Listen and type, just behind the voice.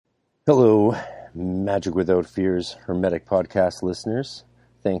Hello, Magic Without Fears Hermetic Podcast listeners.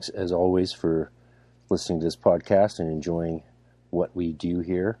 Thanks, as always, for listening to this podcast and enjoying what we do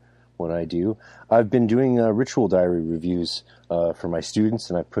here, what I do. I've been doing ritual diary reviews for my students,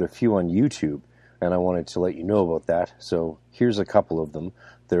 and I put a few on YouTube, and I wanted to let you know about that. So here's a couple of them.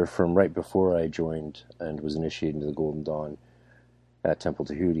 They're from right before I joined and was initiated into the Golden Dawn at Temple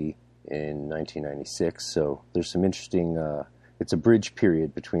Tahuti in 1996. So there's some interesting... It's a bridge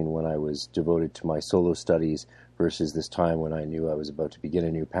period between when I was devoted to my solo studies versus this time when I knew I was about to begin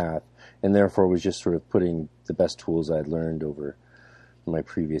a new path, and therefore was just sort of putting the best tools I'd learned over my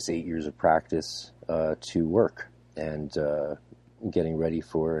previous 8 years of practice to work and getting ready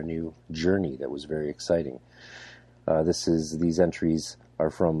for a new journey that was very exciting. These entries are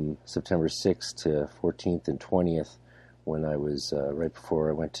from September 6th to 14th and 20th, when I was right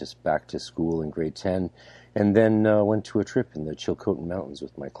before I went back to school in grade 10, and then went to a trip in the Chilcotin Mountains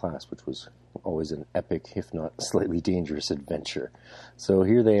with my class, which was always an epic, if not slightly dangerous adventure. So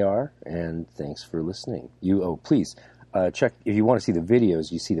here they are, and thanks for listening. Please check, if you want to see the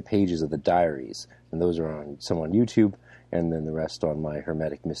videos, you see the pages of the diaries, and those are some on YouTube, and then the rest on my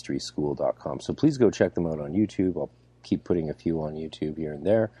hermeticmysteryschool.com. So please go check them out on YouTube. I'll keep putting a few on YouTube here and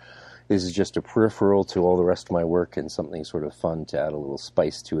there. This is just a peripheral to all the rest of my work and something sort of fun to add a little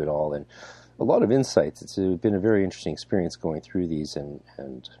spice to it all, and a lot of insights. It's been a very interesting experience going through these and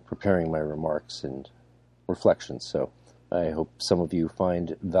preparing my remarks and reflections. So I hope some of you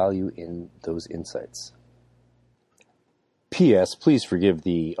find value in those insights. P.S. Please forgive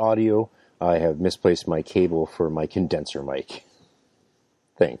the audio. I have misplaced my cable for my condenser mic.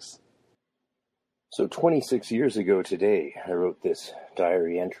 Thanks. So 26 years ago today, I wrote this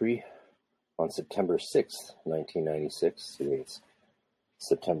diary entry on September 6th, 1996. Today it's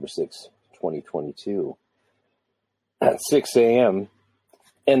September 6th, 2022, at 6 a.m.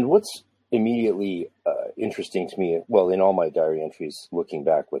 And what's immediately interesting to me, well, in all my diary entries, looking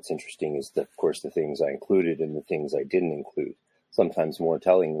back, what's interesting is, of course, the things I included and the things I didn't include. Sometimes more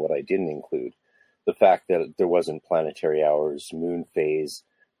telling what I didn't include. The fact that there wasn't planetary hours, moon phase,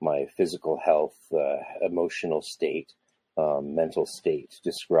 my physical health, emotional state, mental state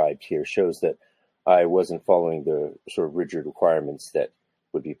described here shows that I wasn't following the sort of rigid requirements that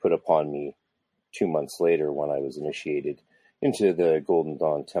would be put upon me 2 months later when I was initiated into the Golden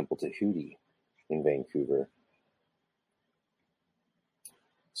Dawn Temple Tahuti in Vancouver.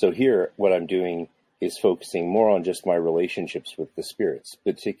 So here, what I'm doing is focusing more on just my relationships with the spirits,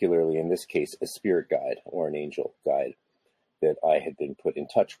 particularly in this case, a spirit guide or an angel guide that I had been put in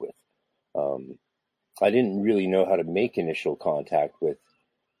touch with. I didn't really know how to make initial contact with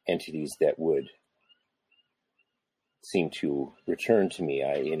entities that would seem to return to me.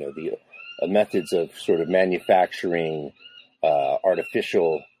 The methods of sort of manufacturing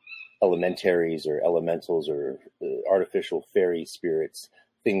artificial elementaries or elementals or artificial fairy spirits,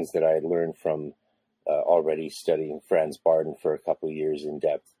 things that I had learned from already studying Franz Barden for a couple of years in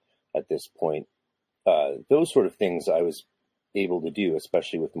depth at this point. Those sort of things I was able to do,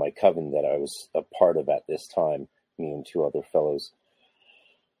 especially with my coven that I was a part of at this time, me and two other fellows.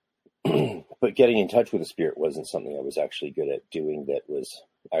 But getting in touch with a spirit wasn't something I was actually good at doing that was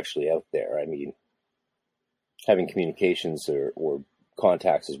actually out there. I mean, having communications or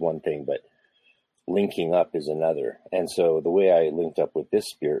contacts is one thing, but linking up is another. And so the way I linked up with this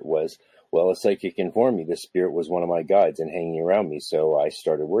spirit was, well, a psychic informed me this spirit was one of my guides and hanging around me. So I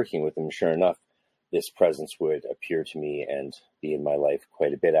started working with him. Sure enough, this presence would appear to me and be in my life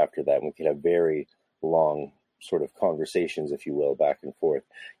quite a bit after that. And we could have very long sort of conversations, if you will, back and forth.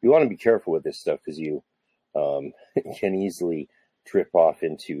 You want to be careful with this stuff because you can easily trip off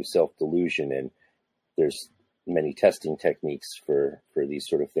into self-delusion, and there's many testing techniques for these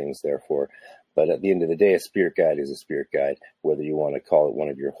sort of things, therefore. But at the end of the day, a spirit guide is a spirit guide, whether you want to call it one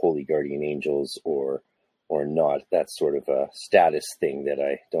of your holy guardian angels or not. That's sort of a status thing that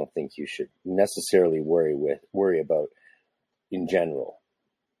I don't think you should necessarily worry about in general.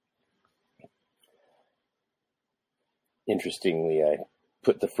 Interestingly, I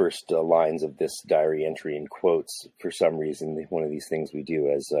put the first lines of this diary entry in quotes for some reason. One of these things we do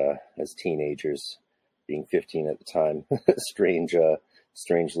as teenagers, being 15 at the time. strange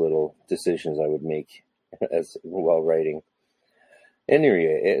little decisions I would make as while writing.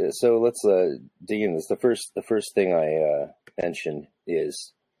 Anyway, so let's dig into this. The first thing I mentioned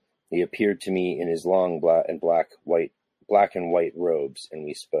is he appeared to me in his long black and white robes, and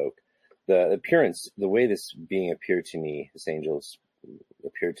we spoke. The appearance, the way this being appeared to me, this angel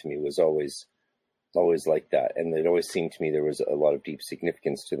appeared to me, was always like that, and it always seemed to me there was a lot of deep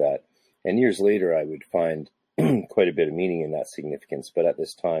significance to that. And years later, I would find quite a bit of meaning in that significance, but at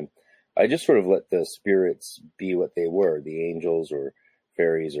this time, I just sort of let the spirits be what they were, the angels or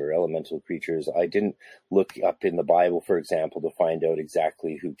fairies or elemental creatures. I didn't look up in the Bible, for example, to find out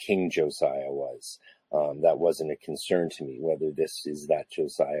exactly who King Josiah was. That wasn't a concern to me, whether this is that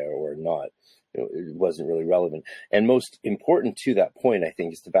Josiah or not. It wasn't really relevant. And most important to that point, I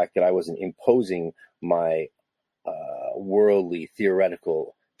think, is the fact that I wasn't imposing my worldly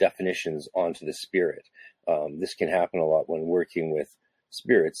theoretical definitions onto the spirit. This can happen a lot when working with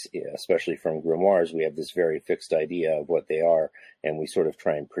spirits, especially from grimoires. We have this very fixed idea of what they are, and we sort of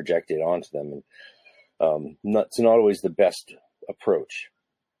try and project it onto them. And it's not always the best approach.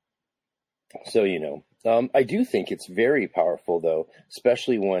 So, I do think it's very powerful, though,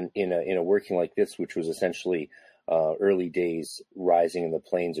 especially when in a working like this, which was essentially early days rising in the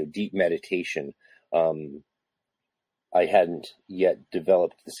planes or deep meditation. I hadn't yet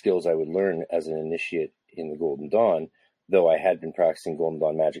developed the skills I would learn as an initiate in the Golden Dawn, though I had been practicing Golden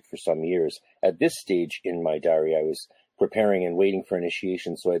Dawn magic for some years. At this stage in my diary, I was preparing and waiting for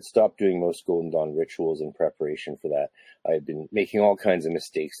initiation, so I'd stopped doing most Golden Dawn rituals in preparation for that. I had been making all kinds of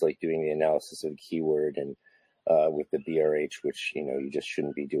mistakes, like doing the analysis of the keyword and with the BRH, which, you just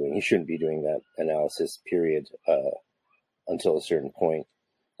shouldn't be doing. You shouldn't be doing that analysis, period, until a certain point.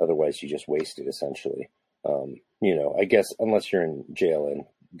 Otherwise, you just waste it, essentially. I guess unless you're in jail, and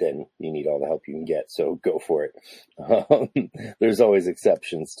then you need all the help you can get, so go for it. There's always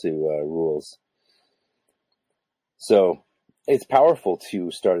exceptions to rules. So it's powerful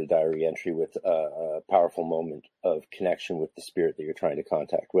to start a diary entry with a powerful moment of connection with the spirit that you're trying to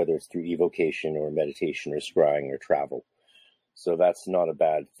contact, whether it's through evocation or meditation or scrying or travel. So that's not a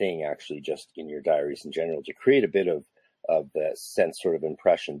bad thing, actually, just in your diaries in general, to create a bit of that sense sort of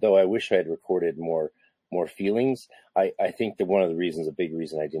impression. Though I wish I had recorded more feelings. I think that one of the reasons, a big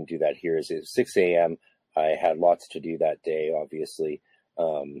reason I didn't do that here is at 6 a.m. I had lots to do that day, obviously.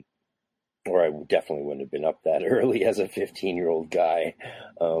 Or I definitely wouldn't have been up that early as a 15-year-old guy.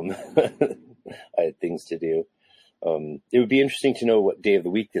 I had things to do. It would be interesting to know what day of the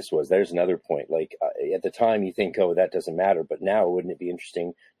week this was. There's another point. Like at the time you think, oh, that doesn't matter. But now wouldn't it be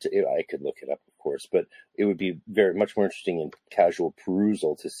interesting I could look it up, of course, but it would be very much more interesting in casual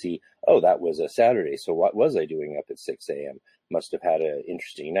perusal to see, oh, that was a Saturday. So what was I doing up at 6 a.m.? Must have had an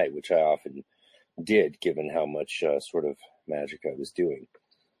interesting night, which I often did, given how much sort of magic I was doing.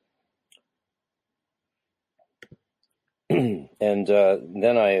 And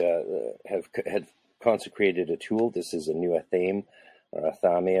then I had consecrated a tool. This is a new athame, or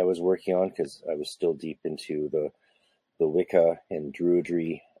athame I was working on, because I was still deep into the Wicca and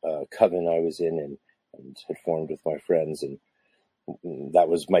Druidry coven I was in and had formed with my friends. And that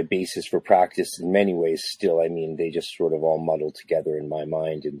was my basis for practice in many ways still. I mean, they just sort of all muddled together in my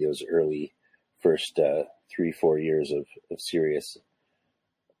mind in those early first 3-4 years of serious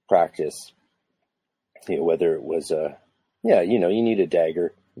practice. Whether it was you need a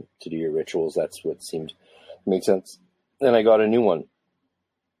dagger to do your rituals. That's what seemed to make sense. Then I got a new one.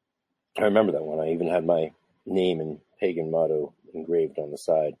 I remember that one. I even had my name and pagan motto engraved on the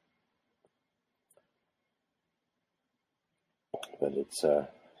side. But it's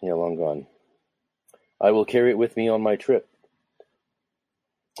long gone. I will carry it with me on my trip,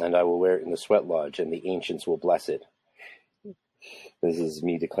 and I will wear it in the sweat lodge, and the ancients will bless it. This is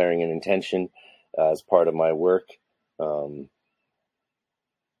me declaring an intention as part of my work.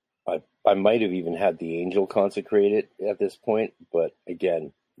 I might have even had the angel consecrate it at this point, but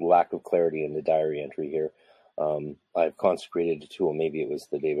again, lack of clarity in the diary entry here. I've consecrated a tool. Maybe it was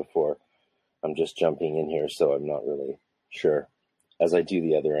the day before. I'm just jumping in here, so I'm not really sure. As I do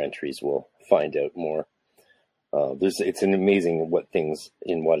the other entries, we'll find out more. It's an amazing what things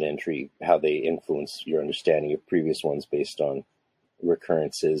in what entry, how they influence your understanding of previous ones based on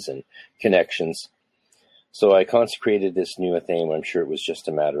recurrences and connections. So I consecrated this new athame. I'm sure it was just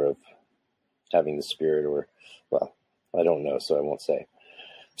a matter of having the spirit, or, well, I don't know, so I won't say.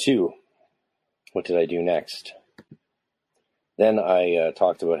 2, what did I do next? Then I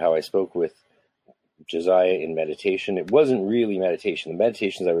talked about how I spoke with Josiah in meditation. It wasn't really meditation. The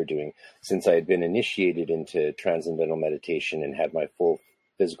meditations I were doing, since I had been initiated into transcendental meditation and had my full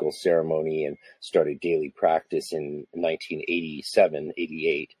physical ceremony and started daily practice in 1987,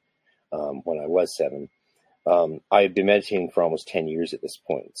 88, when I was 7. I had been meditating for almost 10 years at this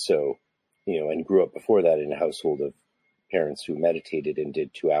point. So, and grew up before that in a household of parents who meditated and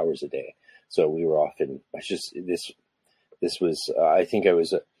did 2 hours a day. So we were often, this was, I think I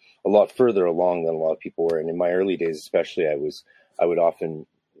was a lot further along than a lot of people were. And in my early days, especially, I would often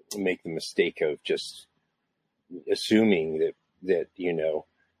make the mistake of just assuming that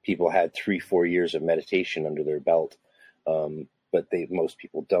people had 3-4 years of meditation under their belt. but most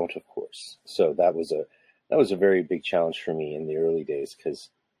people don't, of course. So that was a very big challenge for me in the early days, because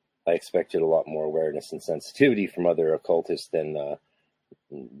I expected a lot more awareness and sensitivity from other occultists than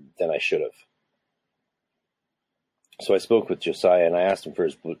I should have. So I spoke with Josiah, and I asked him for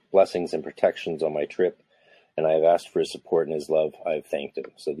his blessings and protections on my trip, and I have asked for his support and his love. I have thanked him.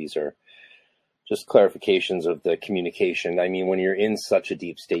 So these are just clarifications of the communication. I mean, when you're in such a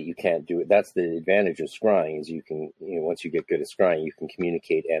deep state, you can't do it. That's the advantage of scrying, is you can, once you get good at scrying, you can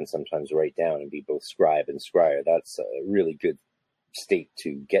communicate and sometimes write down and be both scribe and scryer. That's a really good state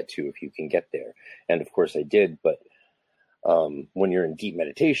to get to if you can get there. And of course I did, but when you're in deep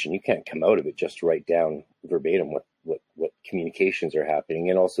meditation, you can't come out of it just to write down verbatim what communications are happening.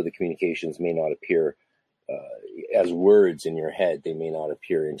 And also the communications may not appear as words in your head. They may not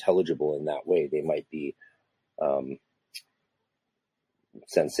appear intelligible in that way. They might be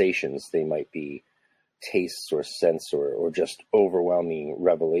sensations. They might be tastes or sense or just overwhelming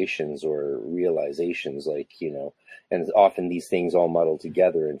revelations or realizations, and often these things all muddle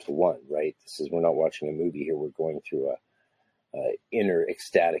together into one, right? We're not watching a movie here. We're going through a inner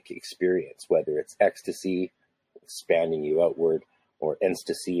ecstatic experience, whether it's ecstasy, expanding you outward, or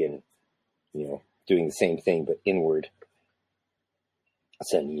ecstasy and, doing the same thing, but inward,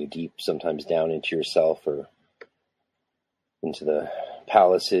 sending you deep, sometimes down into yourself or into the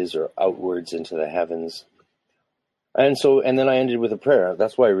palaces, or outwards into the heavens. And then I ended with a prayer.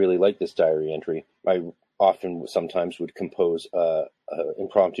 That's why I really like this diary entry. I sometimes would compose a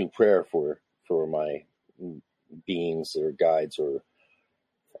impromptu prayer for my beings or guides or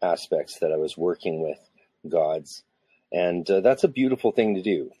aspects that I was working with, gods. And that's a beautiful thing to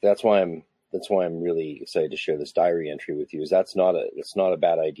do. That's why I'm really excited to share this diary entry with you. It's not a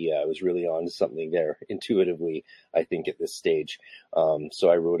bad idea. I was really on to something there intuitively, I think, at this stage. So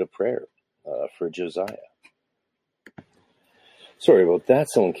I wrote a prayer for Josiah. Sorry about that.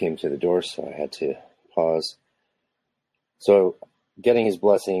 Someone came to the door, so I had to pause. So getting his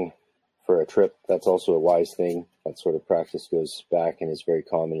blessing for a trip, that's also a wise thing. That sort of practice goes back and is very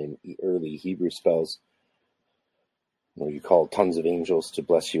common in early Hebrew spells, where you call tons of angels to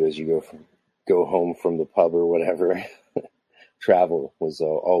bless you as you go home from the pub or whatever. Travel was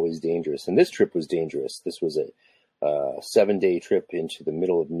always dangerous, and this trip was dangerous. This was a 7-day trip into the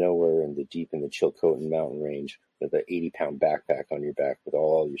middle of nowhere in the Chilcotin mountain range, with an 80-pound backpack on your back with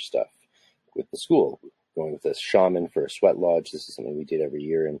all your stuff. With the school, going with a shaman for a sweat lodge. This is something we did every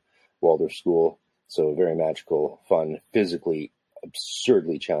year in Waldorf School. So very magical, fun, physically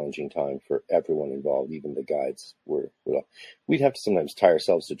absurdly challenging time for everyone involved. Even the guides we'd have to sometimes tie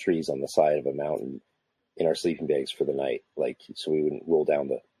ourselves to trees on the side of a mountain in our sleeping bags for the night, so we wouldn't roll down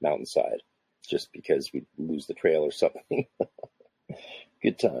the mountainside just because we'd lose the trail or something.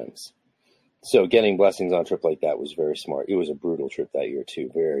 Good times. So getting blessings on a trip like that was very smart. It was a brutal trip that year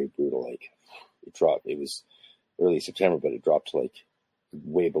too, very brutal. It was early September, but it dropped to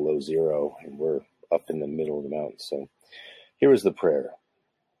way below zero, and we're up in the middle of the mountain. So here was the prayer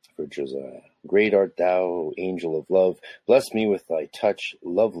for Josiah. Great art thou, O angel of love. Bless me with thy touch.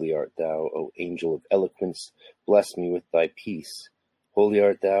 Lovely art thou, O angel of eloquence. Bless me with thy peace. Holy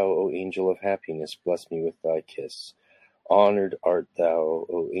art thou, O angel of happiness. Bless me with thy kiss. Honored art thou,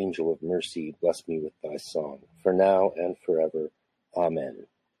 O angel of mercy. Bless me with thy song. For now and forever. Amen.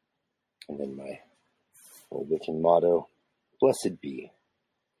 And then my old written motto, blessed be.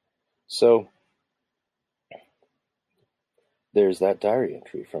 So there's that diary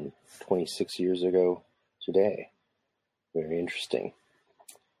entry from 26 years ago today. Very interesting.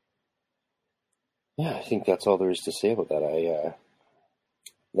 Yeah, I think that's all there is to say about that.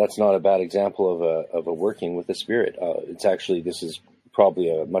 That's not a bad example of a working with the spirit. This is probably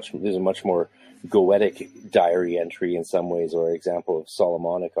a much more goetic diary entry in some ways, or example of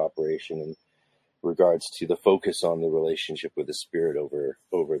Solomonic operation in regards to the focus on the relationship with the spirit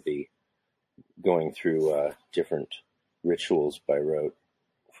over the going through different rituals by rote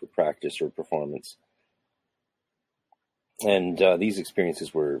for practice or performance. And these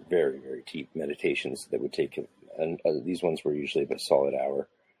experiences were very, very deep meditations that would take, and these ones were usually about a solid hour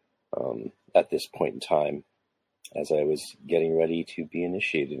at this point in time, as I was getting ready to be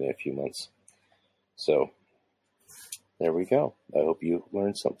initiated in a few months. So there we go. I hope you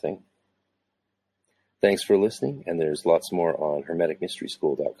learned something. Thanks for listening, and there's lots more on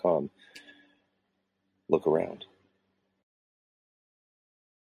hermeticmysteryschool.com. Look around.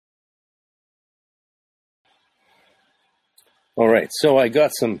 All right, so I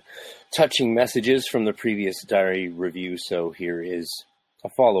got some touching messages from the previous diary review, so here is a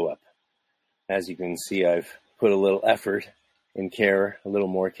follow-up. As you can see, I've put a little effort and care, a little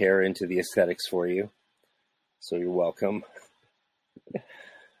more care into the aesthetics for you, so you're welcome.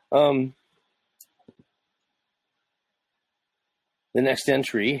 The next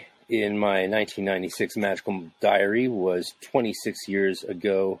entry in my 1996 magical diary was 26 years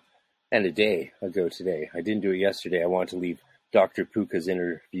ago and a day ago today. I didn't do it yesterday. I wanted to leave Dr. Puka's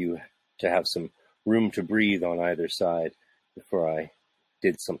interview to have some room to breathe on either side before I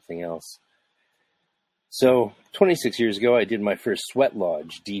did something else. So 26 years ago, I did my first sweat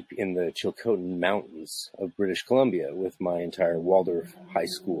lodge deep in the Chilcotin Mountains of British Columbia with my entire Waldorf High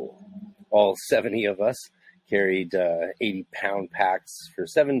School. All 70 of us carried 80-pound packs for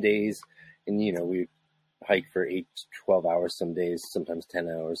 7 days, and we hike for 8 to 12 hours some days, sometimes 10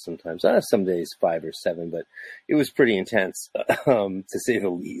 hours, sometimes some days 5 or 7, but it was pretty intense, to say the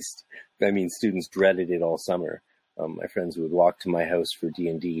least. I mean, students dreaded it all summer. My friends would walk to my house for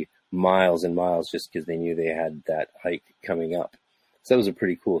D&D miles and miles just because they knew they had that hike coming up. So that was a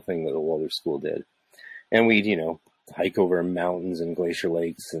pretty cool thing that the Waldorf School did. And we'd, hike over mountains and glacier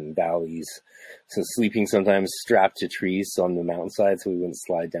lakes and valleys, so sleeping sometimes strapped to trees on the mountainside so we wouldn't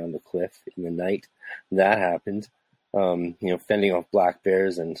slide down the cliff in the night. That happened. Fending off black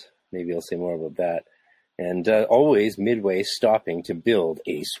bears, and maybe I'll say more about that. And always midway stopping to build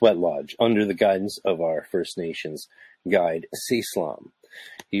a sweat lodge under the guidance of our First Nations guide, Seislam.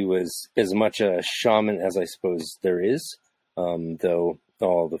 He was as much a shaman as I suppose there is, though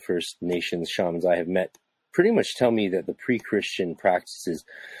all the First Nations shamans I have met pretty much tell me that the pre-Christian practices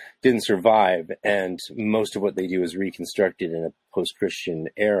didn't survive, and most of what they do is reconstructed in a post-Christian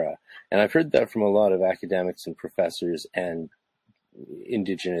era. And I've heard that from a lot of academics and professors and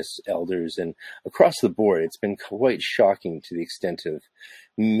Indigenous elders, and across the board, it's been quite shocking to the extent of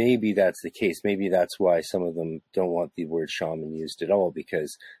maybe that's the case. Maybe that's why some of them don't want the word shaman used at all,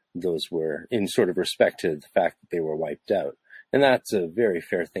 because those were in sort of respect to the fact that they were wiped out. And that's a very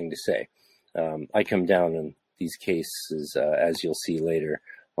fair thing to say. I come down on these cases, as you'll see later,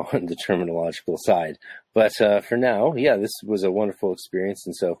 on the terminological side. But for now, this was a wonderful experience,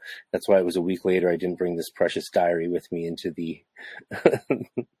 and so that's why it was a week later I didn't bring this precious diary with me into the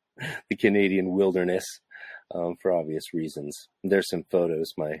the Canadian wilderness, for obvious reasons. There's some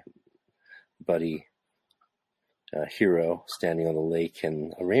photos, my buddy Hero standing on the lake,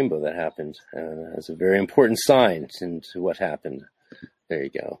 and a rainbow that happened as a very important sign to what happened. There you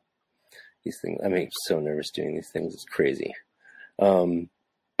go. These things, I mean, I'm so nervous doing these things. It's crazy.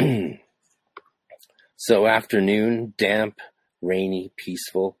 So afternoon, damp, rainy,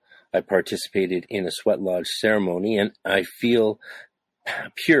 peaceful. I participated in a sweat lodge ceremony, and I feel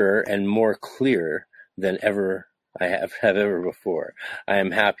purer and more clear than ever I have ever before. I am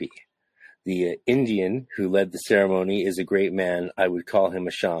happy. The Indian who led the ceremony is a great man. I would call him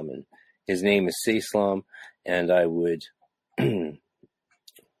a shaman. His name is Seislam, and I would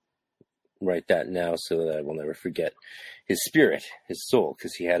write that now so that I will never forget his spirit, his soul,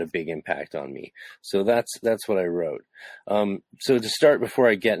 because he had a big impact on me. So that's what I wrote. So to start, before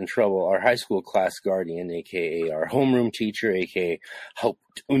I get in trouble, our high school class guardian, aka our homeroom teacher, aka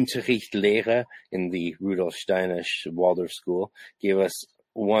Hauptunterrichtlehrer in the Rudolf Steiner Waldorf School, gave us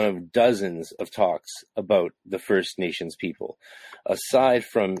one of dozens of talks about the First Nations people. Aside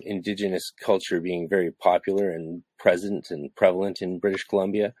from Indigenous culture being very popular and present and prevalent in British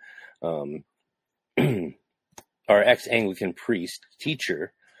Columbia, our ex-Anglican priest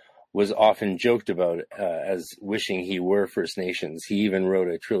teacher was often joked about as wishing he were First Nations. He even wrote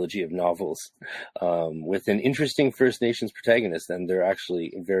a trilogy of novels with an interesting First Nations protagonist, and they're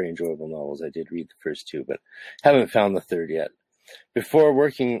actually very enjoyable novels. I did read the first two, but haven't found the third yet. Before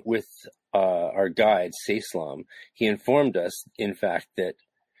working with our guide, Seislam, he informed us, in fact, that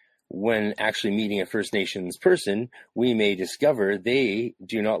when actually meeting a First Nations person, we may discover they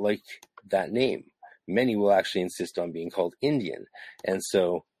do not like that name. Many will actually insist on being called Indian. And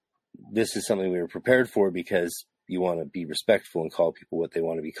so this is something we were prepared for, because you want to be respectful and call people what they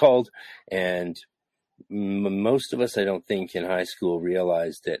want to be called. And most of us, I don't think, in high school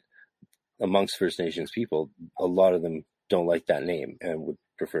realized that amongst First Nations people, a lot of them don't like that name and would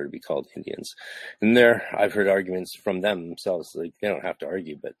prefer to be called Indians. And I've heard arguments from them themselves, like they don't have to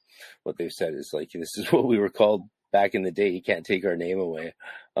argue, but what they've said is like, this is what we were called back in the day. You can't take our name away.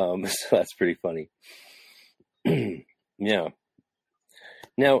 So that's pretty funny. Yeah.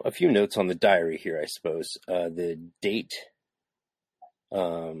 Now, a few notes on the diary here, I suppose. The date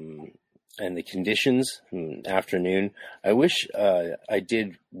and the conditions, afternoon. I wish I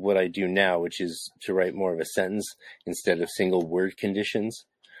did what I do now, which is to write more of a sentence instead of single word conditions.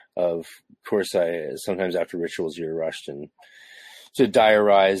 Of course, sometimes after rituals, you're rushed and to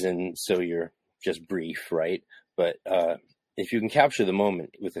diarize, and so you're just brief, right? But if you can capture the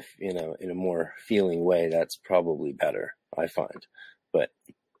moment with in a more feeling way, that's probably better. I find, but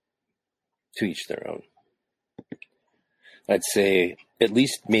to each their own. I'd say at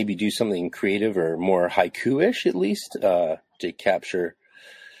least maybe do something creative or more haiku-ish, at least, to capture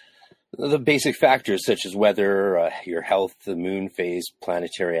the basic factors such as weather, your health, the moon phase,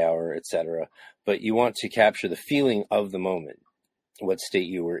 planetary hour, etc. But you want to capture the feeling of the moment, what state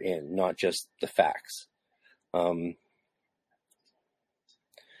you were in, not just the facts. The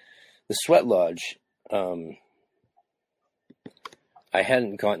sweat lodge, I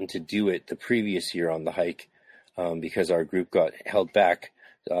hadn't gotten to do it the previous year on the hike because our group got held back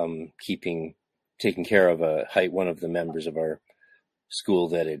taking care of one of the members of our school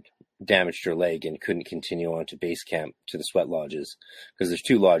that had damaged her leg and couldn't continue on to base camp to the sweat lodges, because there's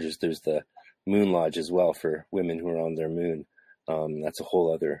 2 lodges. There's the moon lodge as well for women who are on their moon. That's a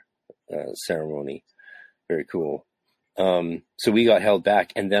whole other ceremony. Very cool. So we got held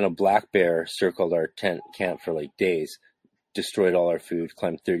back, and then a black bear circled our tent camp for like days, destroyed all our food,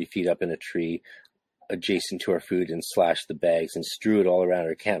 climbed 30 feet up in a tree adjacent to our food and slashed the bags and strew it all around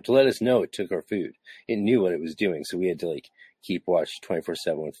our camp to let us know it took our food. It knew what it was doing, so we had to like keep watch 24/7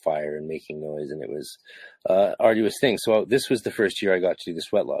 with fire and making noise, and it was arduous thing. So this was the first year I got to do the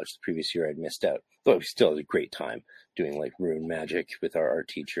sweat lodge. The previous year I'd missed out, but we still had a great time doing like rune magic with our art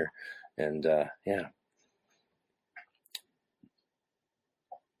teacher, and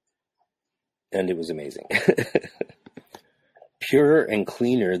and it was amazing. Purer and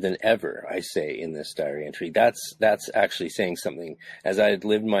cleaner than ever, I say in this diary entry. That's actually saying something, as I had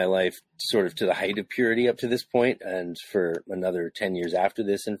lived my life sort of to the height of purity up to this point, and for another 10 years after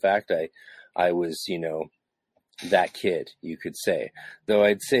this, in fact, I was, that kid, you could say. Though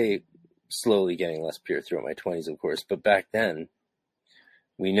I'd say slowly getting less pure throughout my 20s, of course. But back then,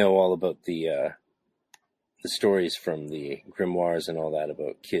 we know all about the stories from the grimoires and all that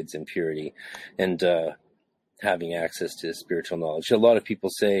about kids and purity, and having access to spiritual knowledge. A lot of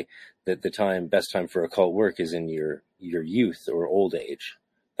people say that the best time for occult work is in your youth or old age.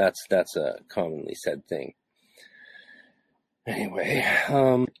 That's a commonly said thing. Anyway,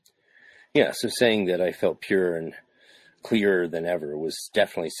 so saying that I felt pure and clearer than ever was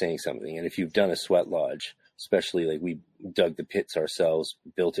definitely saying something. And if you've done a sweat lodge, especially like we dug the pits ourselves,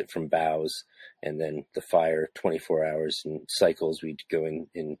 built it from boughs, and then the fire 24 hours in cycles. We'd go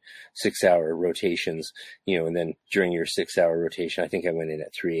in 6-hour rotations, and then during your 6-hour rotation, I think I went in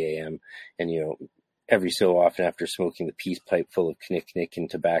at 3 a.m. And, every so often after smoking the peace pipe full of knick and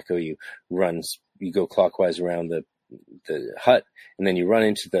tobacco, you go clockwise around the hut, and then you run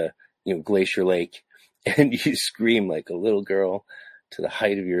into the, Glacier Lake, and you scream like a little girl to the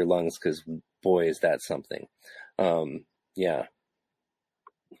height of your lungs, because boy, is that something.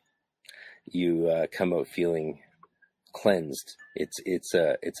 You come out feeling cleansed. It's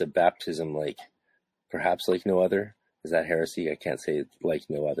a baptism perhaps like no other. Is that heresy? I can't say like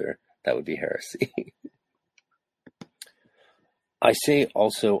no other. That would be heresy. I say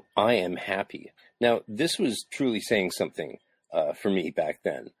also, I am happy. Now, this was truly saying something for me back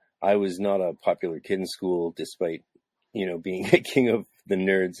then. I was not a popular kid in school, despite, being a king of the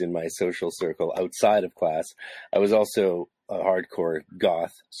nerds in my social circle outside of class. I was also a hardcore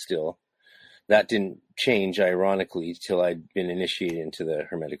goth still. That didn't change, ironically, till I'd been initiated into the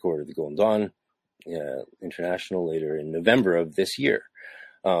Hermetic Order of the Golden Dawn International later in November of this year.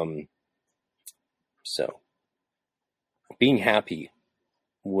 So being happy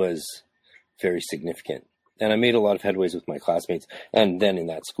was very significant. And I made a lot of headways with my classmates, and then in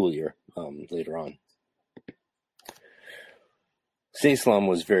that school year later on. Seislam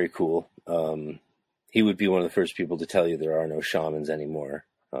was very cool. He would be one of the first people to tell you there are no shamans anymore.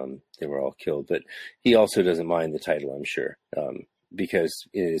 They were all killed, but he also doesn't mind the title, I'm sure, because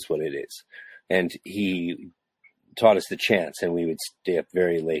it is what it is. And he taught us the chants, and we would stay up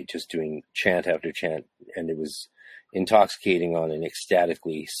very late just doing chant after chant, and it was intoxicating on an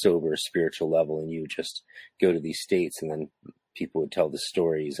ecstatically sober spiritual level, and you would just go to these states, and then people would tell the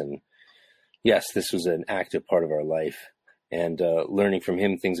stories. And yes, this was an active part of our life. And learning from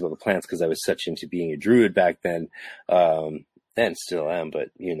him things about the plants, because I was such into being a druid back then, and still am, but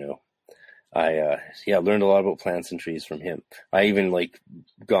I learned a lot about plants and trees from him. I even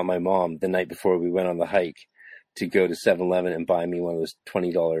got my mom the night before we went on the hike to go to 7-Eleven and buy me one of those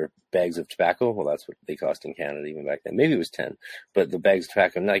 $20 bags of tobacco. Well, that's what they cost in Canada even back then. Maybe it was 10, but the bags of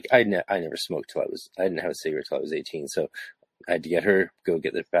tobacco. I never smoked I didn't have a cigarette till I was 18, so I had to get her go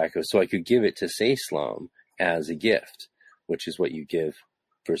get the tobacco so I could give it to Seislam as a gift, which is what you give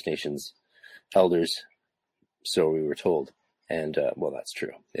First Nations elders, so we were told. And, well, that's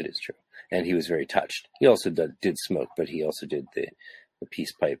true. It is true. And he was very touched. He also did smoke, but he also did the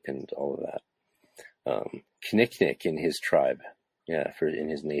peace pipe and all of that. Kinnikinnick in his tribe, in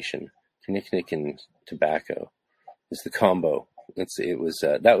his nation. Kinnikinnick and tobacco is the combo.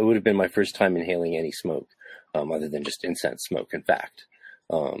 That would have been my first time inhaling any smoke, other than just incense smoke, in fact.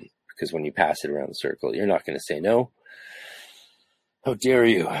 Because when you pass it around the circle, you're not going to say no. How dare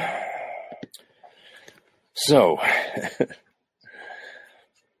you? So,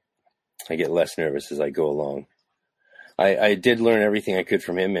 I get less nervous as I go along. I did learn everything I could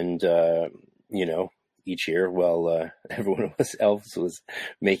from him, and, each year while everyone else was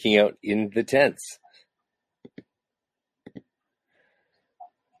making out in the tents.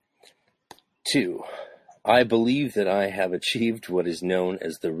 2. I believe that I have achieved what is known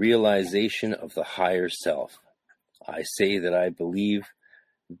as the realization of the higher self. I say that I believe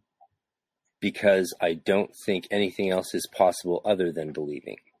because I don't think anything else is possible other than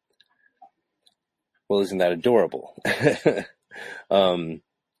believing. Well, isn't that adorable?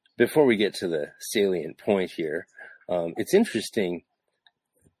 Before we get to the salient point here, it's interesting.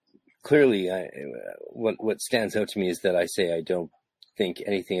 Clearly, what stands out to me is that I say I don't think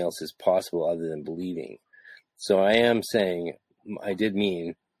anything else is possible other than believing. So I am saying, I did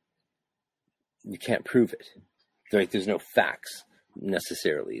mean you can't prove it. Like, there's no facts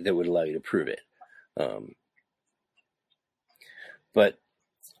necessarily that would allow you to prove it. But,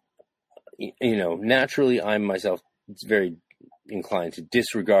 naturally, I'm myself very inclined to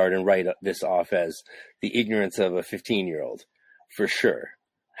disregard and write this off as the ignorance of a 15-year-old, for sure.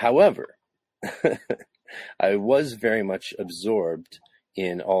 However, I was very much absorbed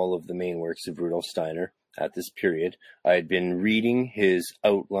in all of the main works of Rudolf Steiner at this period. I had been reading his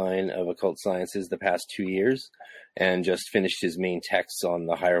outline of occult sciences the past 2 years and just finished his main texts on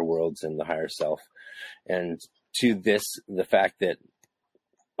the higher worlds and the higher self. And to this, the fact that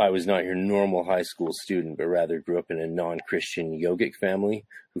I was not your normal high school student, but rather grew up in a non-Christian yogic family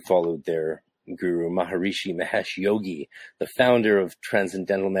who followed their guru Maharishi Mahesh Yogi, the founder of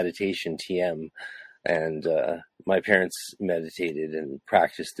Transcendental Meditation, TM. And my parents meditated and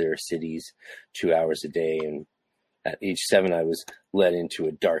practiced their siddhis 2 hours a day. And at age 7, I was led into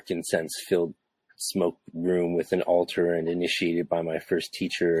a dark, incense-filled smoke room with an altar and initiated by my first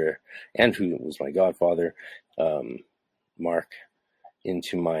teacher, and who was my godfather, Mark,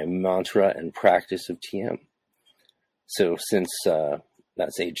 into my mantra and practice of TM. So since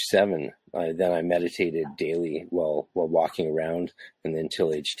that's age 7, I meditated daily while walking around, and then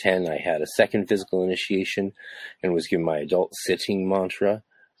till age 10 I had a second physical initiation and was given my adult sitting mantra.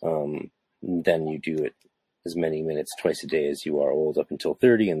 Then you do it as many minutes twice a day as you are old up until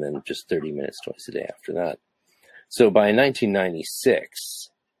 30, and then just 30 minutes twice a day after that. So by 1996,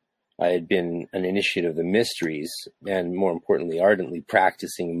 I had been an initiate of the mysteries, and more importantly, ardently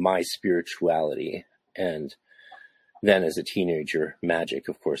practicing my spirituality, and then as a teenager, magic,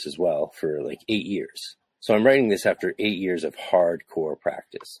 of course, as well, for like 8 years. So I'm writing this after 8 years of hardcore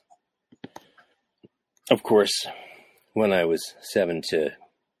practice. Of course, when I was 7 to,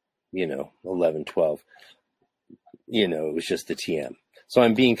 11, 12, it was just the TM. So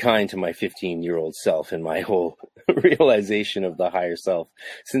I'm being kind to my 15-year-old self and my whole realization of the higher self,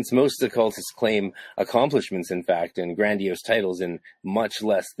 since most occultists claim accomplishments, in fact, and grandiose titles in much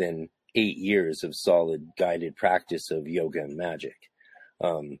less than 8 years of solid guided practice of yoga and magic.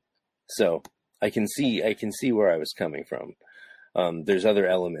 So I can see where I was coming from. There's other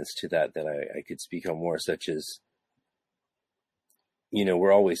elements to that I could speak on more, such as,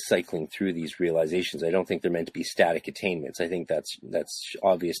 we're always cycling through these realizations. I don't think they're meant to be static attainments. I think that's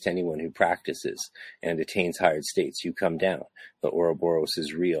obvious to anyone who practices and attains higher states. You come down. The Ouroboros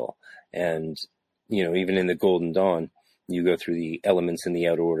is real. And, even in the Golden Dawn, you go through the elements in the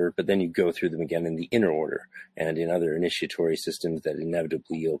outer order, but then you go through them again in the inner order. And in other initiatory systems that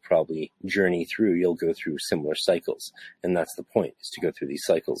inevitably you'll probably journey through, you'll go through similar cycles. And that's the point, is to go through these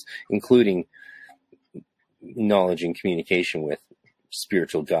cycles, including knowledge and communication with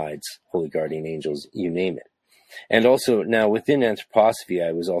spiritual guides, holy guardian angels, you name it. And also, now within anthroposophy,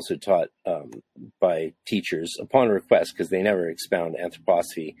 I was also taught by teachers upon request, because they never expound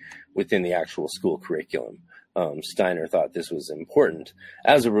anthroposophy within the actual school curriculum. Steiner thought this was important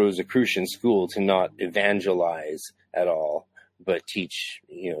as a Rosicrucian school to not evangelize at all, but teach,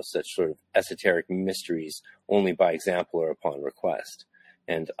 such sort of esoteric mysteries only by example or upon request.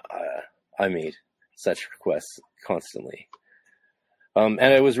 And I made such requests constantly. And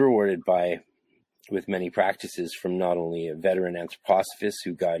I was rewarded with many practices from not only a veteran anthroposophist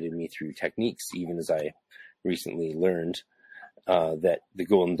who guided me through techniques, even as I recently learned that the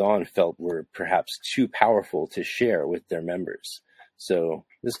Golden Dawn felt were perhaps too powerful to share with their members. So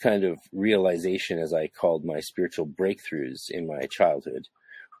this kind of realization, as I called my spiritual breakthroughs in my childhood,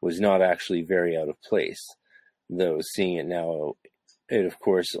 was not actually very out of place. Though seeing it now, it of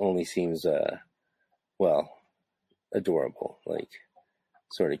course only seems, well, adorable, like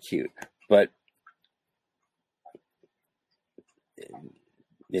sort of cute. But it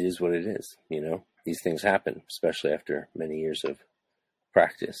is what it is, you know? These things happen, especially after many years of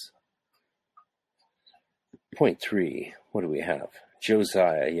practice. Point 3, what do we have?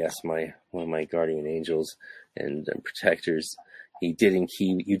 Josiah, yes, one of my guardian angels and protectors. You did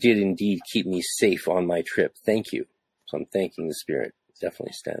indeed keep me safe on my trip. Thank you. So I'm thanking the Spirit.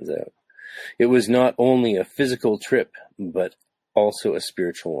 Definitely stands out. It was not only a physical trip, but also a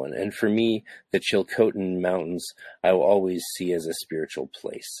spiritual one. And for me, the Chilcotin Mountains, I will always see as a spiritual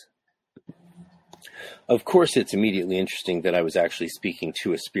place. Of course, it's immediately interesting that I was actually speaking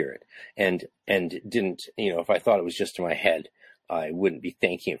to a spirit and didn't, if I thought it was just in my head, I wouldn't be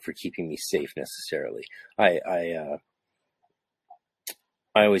thanking it for keeping me safe necessarily. I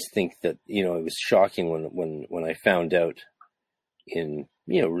always think that, it was shocking when I found out in,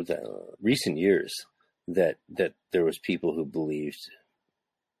 recent years that there was people who believed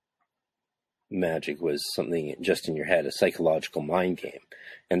magic was something just in your head, a psychological mind game.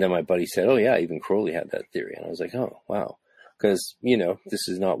 And then my buddy said, oh yeah, even Crowley had that theory. And I was like, oh, wow. Because, this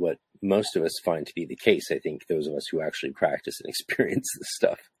is not what most of us find to be the case. I think those of us who actually practice and experience this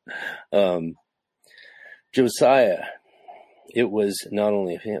stuff. Josiah, it was not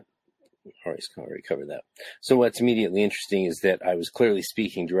only him. Already covered that. So what's immediately interesting is that I was clearly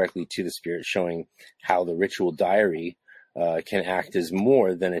speaking directly to the spirit, showing how the ritual diary can act as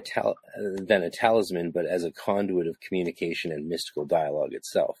more than a talisman, but as a conduit of communication and mystical dialogue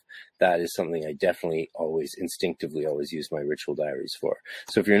itself. That is something I definitely instinctively always use my ritual diaries for.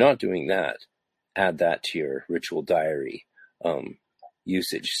 So if you're not doing that, add that to your ritual diary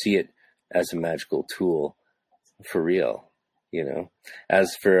usage. See it as a magical tool for real,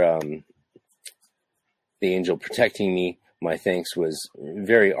 As for the angel protecting me, my thanks was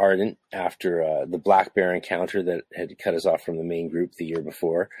very ardent after the black bear encounter that had cut us off from the main group the year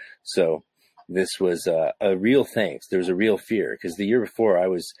before. So this was a real thanks. There was a real fear because the year before I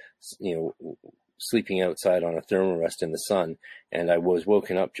was, sleeping outside on a thermal rest in the sun, and I was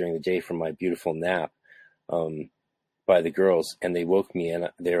woken up during the day from my beautiful nap by the girls, and they woke me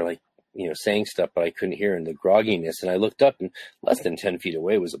and they were like, saying stuff, but I couldn't hear in the grogginess. And I looked up, and less than 10 feet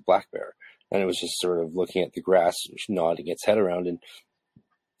away was a black bear. And it was just sort of looking at the grass, nodding its head around. And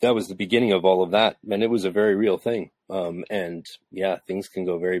that was the beginning of all of that. And it was a very real thing. And yeah, things can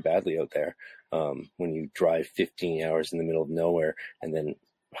go very badly out there when you drive 15 hours in the middle of nowhere and then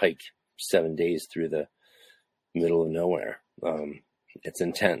hike 7 days through the middle of nowhere. It's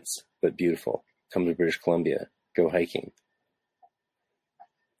intense, but beautiful. Come to British Columbia, go hiking.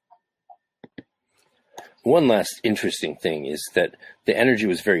 One last interesting thing is that the energy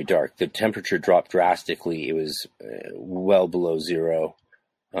was very dark. The temperature dropped drastically. It was well below zero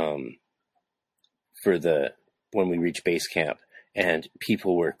when we reached base camp, and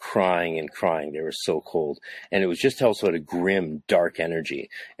people were crying and crying. They were so cold, and it was just also a grim, dark energy.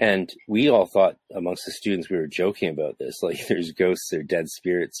 And we all thought amongst the students we were joking about this, like there's ghosts or dead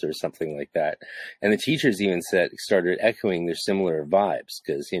spirits or something like that. And the teachers even started echoing their similar vibes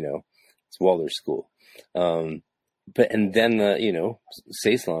because it's Waldorf school. And then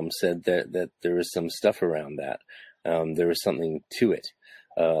Saislam said that there was some stuff around that. There was something to it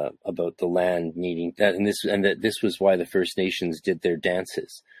about the land needing that, and that this was why the First Nations did their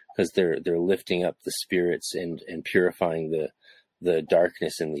dances, because they're lifting up the spirits and purifying the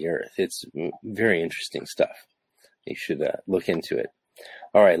darkness in the earth. It's very interesting stuff. You should look into it.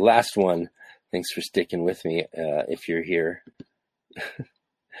 All right, last one. Thanks for sticking with me. If you're here,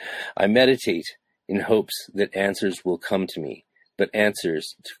 I meditate in hopes that answers will come to me, but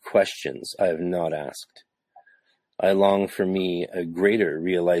answers to questions I have not asked. I long for me a greater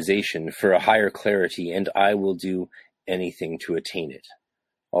realization, for a higher clarity, and I will do anything to attain it.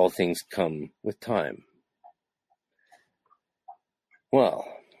 All things come with time. Well,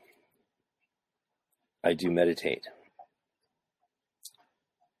 I do meditate.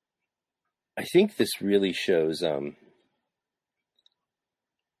 I think this really shows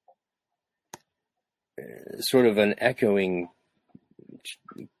sort of an echoing,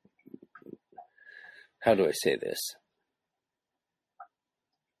 how do I say this?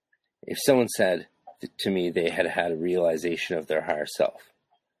 If someone said to me they had had a realization of their higher self,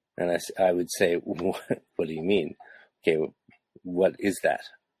 and I would say, what do you mean? Okay, what is that?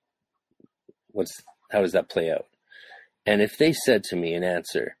 How does that play out? And if they said to me an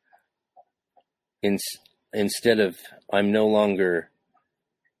answer, instead of, I'm no longer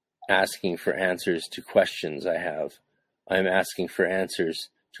asking for answers to questions I have, I'm asking for answers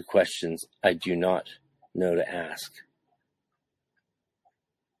to questions I do not know to ask.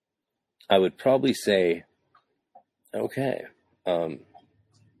 I would probably say, okay,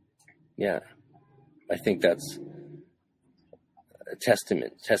 yeah, I think that's a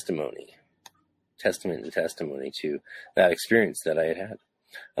testament and testimony to that experience that I had.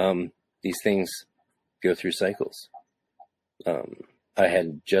 These things go through cycles. I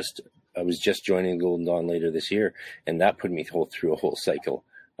was just joining Golden Dawn later this year, and that put me through a whole cycle,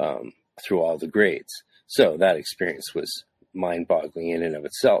 through all the grades. So that experience was mind-boggling in and of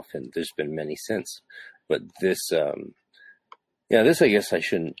itself, and there's been many since. But this I guess I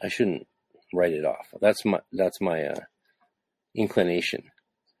shouldn't write it off. That's my inclination.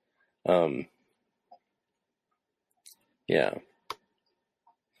 Yeah.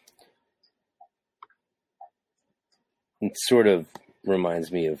 It sort of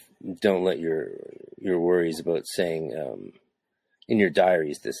reminds me of, don't let your worries about saying, in your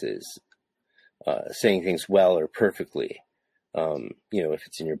diaries, this is, saying things well or perfectly. If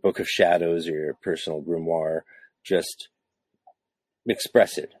it's in your book of shadows or your personal grimoire, just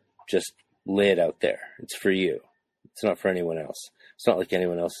express it. Just lay it out there. It's for you. It's not for anyone else. It's not like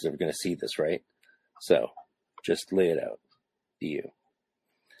anyone else is ever going to see this, right? So just lay it out. Be you.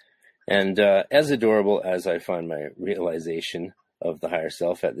 And as adorable as I find my realization of the higher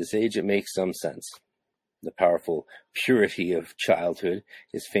self at this age, it makes some sense. The powerful purity of childhood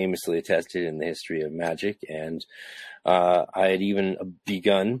is famously attested in the history of magic, and I had even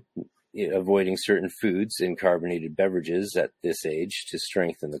begun avoiding certain foods and carbonated beverages at this age to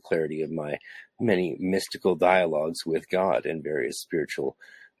strengthen the clarity of my many mystical dialogues with God and various spiritual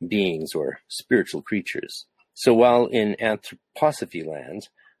beings or spiritual creatures. So while in Anthroposophy land,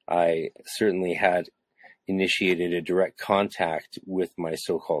 I certainly had initiated a direct contact with my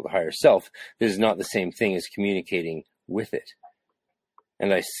so-called higher self, this is not the same thing as communicating with it.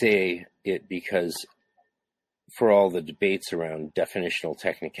 And I say it because for all the debates around definitional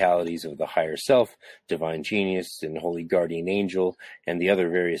technicalities of the higher self, divine genius, and holy guardian angel, and the other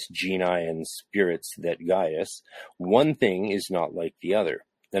various genii and spirits that guide us, one thing is not like the other.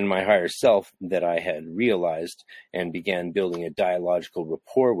 And my higher self that I had realized and began building a dialogical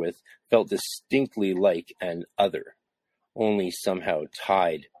rapport with felt distinctly like an other, only somehow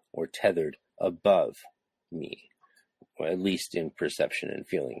tied or tethered above me, or at least in perception and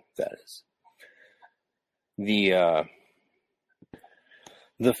feeling, that is. The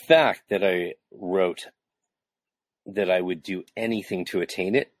fact that I wrote that I would do anything to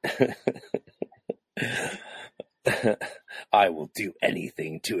attain it, I will do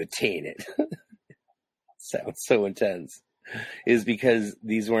anything to attain it. Sounds so intense. Is because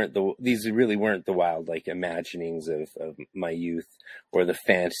these really weren't the wild imaginings of my youth or the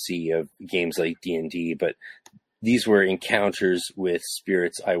fantasy of games like D&D, but these were encounters with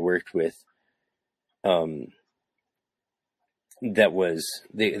spirits I worked with. They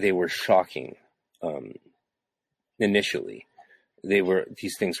were shocking. Initially,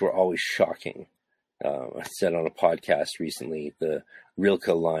 these things were always shocking. I said on a podcast recently, the Rilke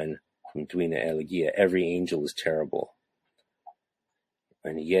line from Duina Elegia, every angel is terrible.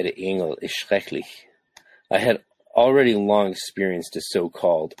 And jede Engel ist schrecklich. I had already long experienced a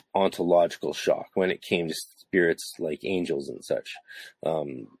so-called ontological shock when it came to spirits like angels and such.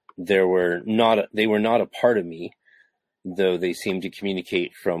 They were not a part of me, though they seemed to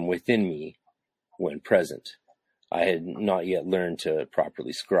communicate from within me when present. I had not yet learned to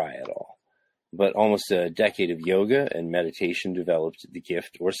properly scry at all. But almost a decade of yoga and meditation developed the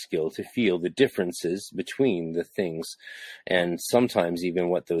gift or skill to feel the differences between the things, and sometimes even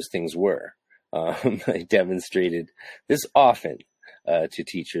what those things were. I demonstrated this often to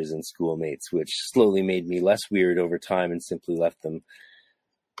teachers and schoolmates, which slowly made me less weird over time and simply left them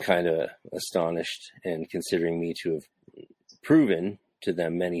kind of astonished and considering me to have proven to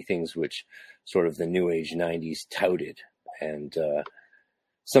them many things which sort of the New Age 90s touted. And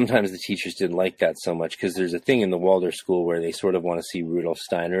sometimes the teachers didn't like that so much because there's a thing in the Waldorf school where they sort of want to see Rudolf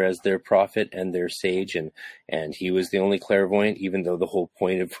Steiner as their prophet and their sage, and he was the only clairvoyant, even though the whole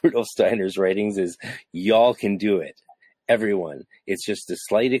point of Rudolf Steiner's writings is y'all can do it. Everyone. It's just a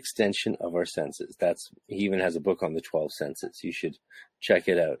slight extension of our senses. He even has a book on the 12 senses. You should check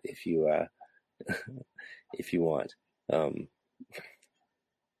it out if you if you want.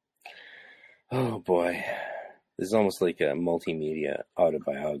 Oh boy. This is almost like a multimedia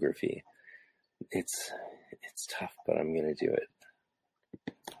autobiography. It's tough, but I'm going to do it.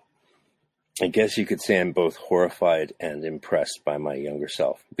 I guess you could say I'm both horrified and impressed by my younger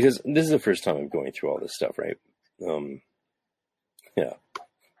self, because this is the first time I'm going through all this stuff, right? Yeah.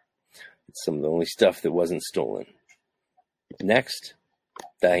 It's some of the only stuff that wasn't stolen. Next,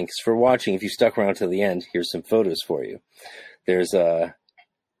 thanks for watching. If you stuck around till the end, here's some photos for you. There's a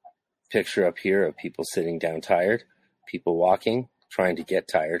picture up here of people sitting down tired, people walking, trying to get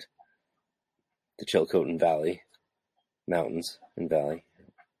tired. The Chilcotin Valley, mountains and valley,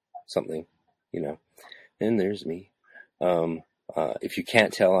 something, And there's me. If you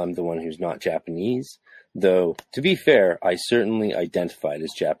can't tell, I'm the one who's not Japanese. Though, to be fair, I certainly identified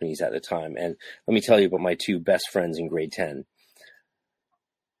as Japanese at the time. And let me tell you about my two best friends in grade 10.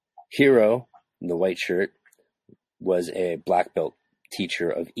 Hiro, in the white shirt, was a black belt teacher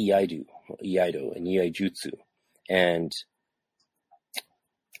of Iaido and Iaijutsu. And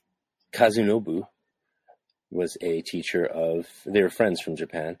Kazunobu was a teacher of, they were friends from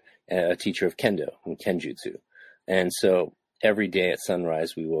Japan, a teacher of Kendo and Kenjutsu. And so every day at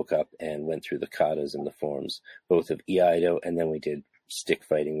sunrise, we woke up and went through the katas and the forms, both of Iaido, and then we did stick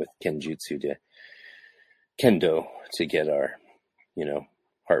fighting with Kenjutsu to Kendo to get our,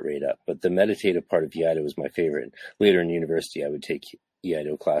 heart rate up. But the meditative part of Iaido was my favorite. Later in university, I would take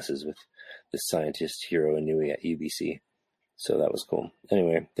Iaido classes with the scientist Hiro Inui at UBC. So that was cool.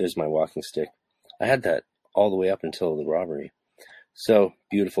 Anyway, there's my walking stick. I had that all the way up until the robbery. So,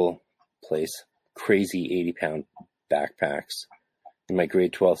 beautiful place. Crazy 80-pound backpacks. In my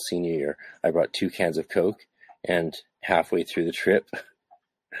grade 12 senior year, I brought 2 cans of Coke, and halfway through the trip,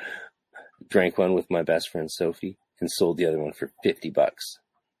 drank one with my best friend Sophie, and sold the other one for $50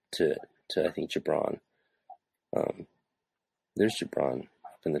 to I think, Gibran. There's Gibran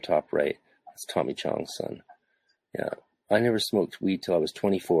up in the top right. That's Tommy Chong's son. Yeah. I never smoked weed till I was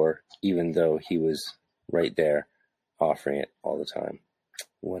 24, even though he was right there offering it all the time.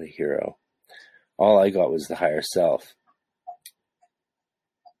 What a hero. All I got was the higher self.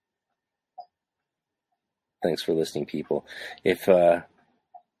 Thanks for listening, people. If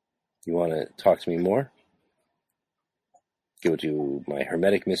you want to talk to me more, go to my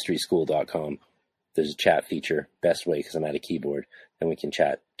hermeticmysteryschool.com. There's a chat feature. Best way, because I'm at a keyboard. Then we can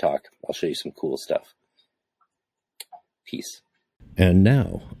chat, talk. I'll show you some cool stuff. Peace. And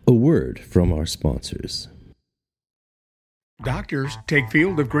now, a word from our sponsors. Doctors take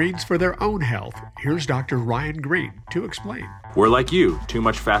Field of Greens for their own health. Here's Dr. Ryan Green to explain. We're like you, too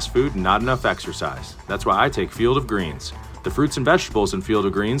much fast food and not enough exercise. That's why I take Field of Greens. The fruits and vegetables in Field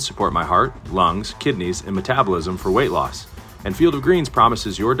of Greens support my heart, lungs, kidneys, and metabolism for weight loss. And Field of Greens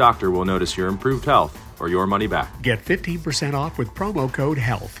promises your doctor will notice your improved health or your money back. Get 15% off with promo code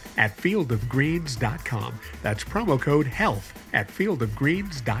HEALTH at fieldofgreens.com. That's promo code HEALTH at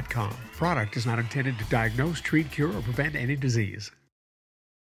fieldofgreens.com. Product is not intended to diagnose, treat, cure, or prevent any disease.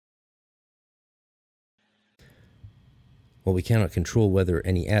 While we cannot control whether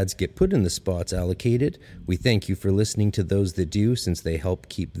any ads get put in the spots allocated, we thank you for listening to those that do, since they help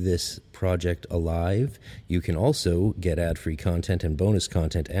keep this project alive. You can also get ad-free content and bonus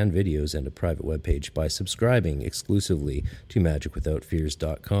content and videos and a private webpage by subscribing exclusively to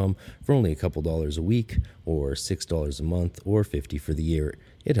magicwithoutfears.com for only a couple dollars a week, or $6 a month, or $50 for the year.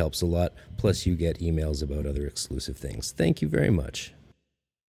 It helps a lot, plus you get emails about other exclusive things. Thank you very much.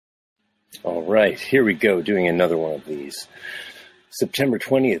 All right, here we go, doing another one of these. September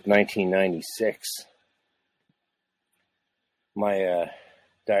 20th, 1996. My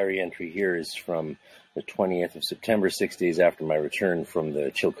diary entry here is from the 20th of September, 6 days after my return from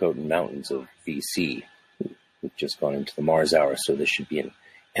the Chilcotin Mountains of BC. We've just gone into the Mars hour, so this should be an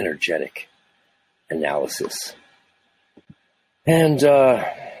energetic analysis. And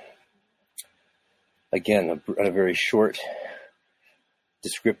again, a very short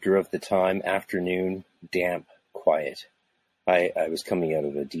descriptor of the time: afternoon, damp, quiet. I was coming out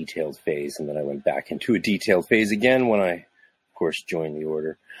of a detailed phase, and then I went back into a detailed phase again when I, of course, joined the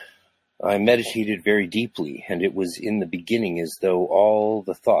order. I meditated very deeply, and it was in the beginning as though all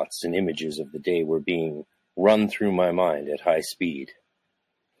the thoughts and images of the day were being run through my mind at high speed.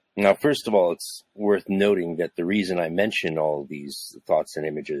 Now, first of all, it's worth noting that the reason I mention all these thoughts and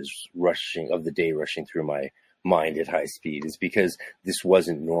images rushing through my mind at high speed is because this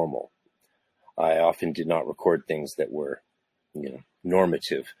wasn't normal. I often did not record things that were,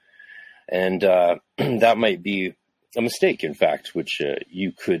 normative. And that might be a mistake, in fact, which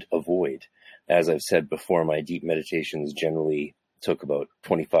you could avoid. As I've said before, my deep meditations generally took about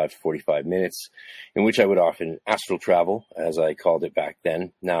 25 to 45 minutes, in which I would often astral travel, as I called it back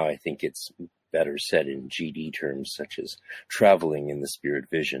then. Now I think it's better said in GD terms, such as traveling in the spirit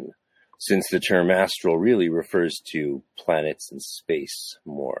vision, since the term astral really refers to planets and space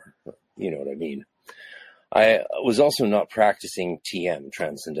more. You know what I mean? I was also not practicing TM,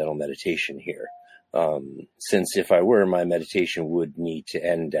 Transcendental Meditation, here. Since if I were, my meditation would need to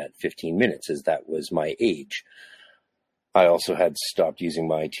end at 15 minutes, as that was my age. I also had stopped using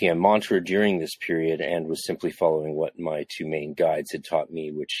my TM mantra during this period and was simply following what my two main guides had taught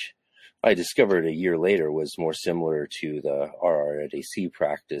me, which I discovered a year later was more similar to the RRAC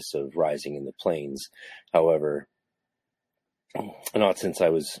practice of rising in the planes. However,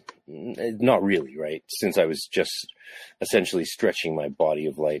 not really, right? Since I was just essentially stretching my body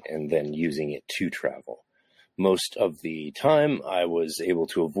of light and then using it to travel. Most of the time, I was able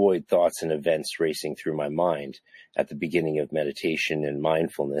to avoid thoughts and events racing through my mind at the beginning of meditation and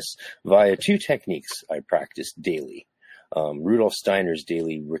mindfulness via two techniques I practiced daily. Rudolf Steiner's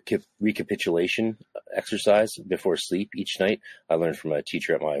daily recapitulation exercise before sleep each night. I learned from a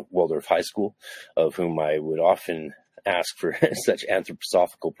teacher at my Waldorf High School, of whom I would often ask for such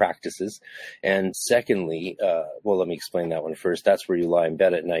anthroposophical practices. And secondly, let me explain that one first. That's where you lie in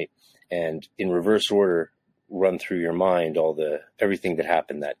bed at night and in reverse order, run through your mind everything that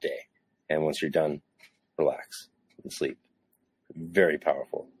happened that day. And once you're done, relax and sleep. Very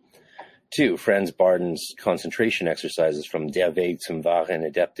powerful. 2, Franz Barden's concentration exercises from Der Weg zum wahren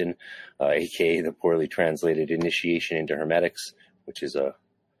Adepten, aka the poorly translated Initiation into Hermetics, which is a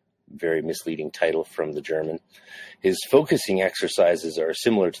very misleading title from the German. His focusing exercises are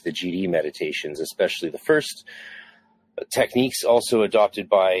similar to the GD meditations, especially the first. Techniques also adopted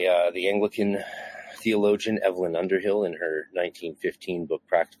by the Anglican theologian Evelyn Underhill in her 1915 book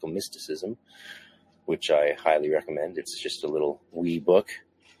Practical Mysticism, which I highly recommend. It's just a little wee book.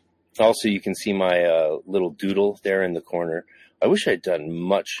 Also, you can see my little doodle there in the corner. I wish I'd done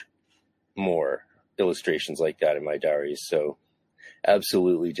much more illustrations like that in my diaries, so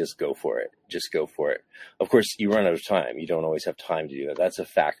absolutely just go for it. Just go for it. Of course, you run out of time. You don't always have time to do that. That's a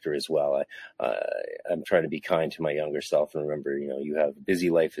factor as well. I'm trying to be kind to my younger self and remember, you have a busy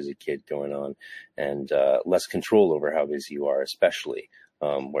life as a kid going on and less control over how busy you are, especially.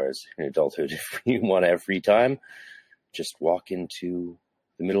 Whereas in adulthood, if you want to have free time, just walk into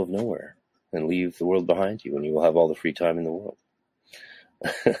the middle of nowhere and leave the world behind you and you will have all the free time in the world.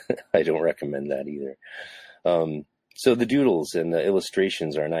 I don't recommend that either. So the doodles and the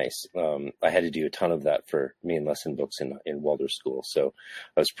illustrations are nice. I had to do a ton of that for main lesson books in Waldorf school. So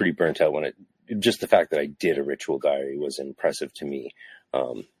I was pretty burnt out just the fact that I did a ritual diary was impressive to me.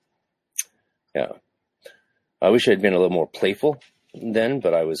 Yeah. I wish I'd been a little more playful then,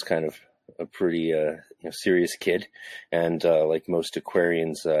 but I was kind of a pretty serious kid. And like most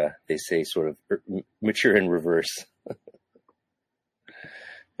Aquarians, they say sort of mature in reverse.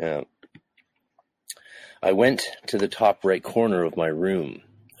 Yeah. I went to the top right corner of my room.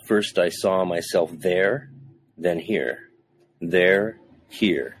 First I saw myself there, then here. There,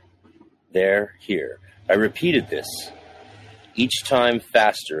 here. There, here. I repeated this, each time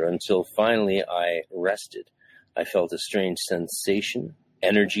faster until finally I rested. I felt a strange sensation,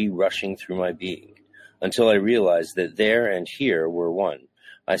 energy rushing through my being, until I realized that there and here were one.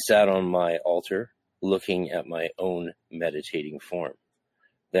 I sat on my altar, looking at my own meditating form.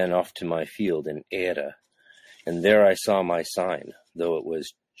 Then off to my field in Eira. And there I saw my sign. Though it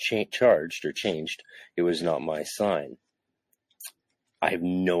was charged or changed, it was not my sign. I have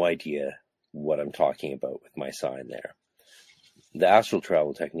no idea what I'm talking about with my sign there. The astral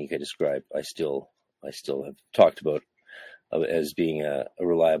travel technique I described, I still have talked about as being a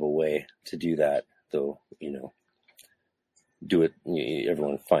reliable way to do that, though, do it.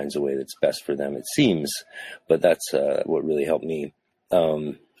 Everyone finds a way that's best for them, it seems, but that's what really helped me.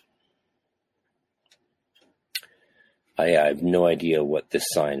 I have no idea what this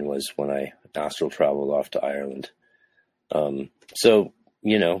sign was when I astral traveled off to Ireland. So,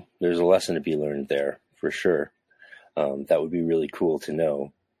 there's a lesson to be learned there for sure. That would be really cool to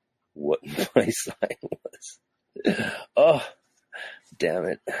know what my sign was. Oh, damn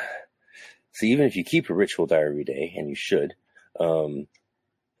it. So even if you keep a ritual diary every day, and you should,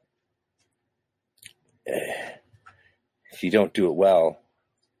 if you don't do it well,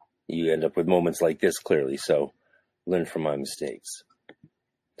 you end up with moments like this clearly. So learn from my mistakes.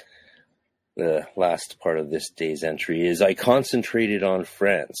 The last part of this day's entry is I concentrated on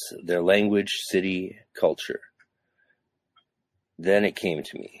France, their language, city, culture. Then it came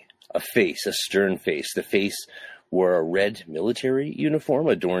to me. A face, a stern face. The face wore a red military uniform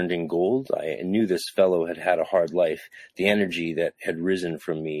adorned in gold. I knew this fellow had had a hard life. The energy that had risen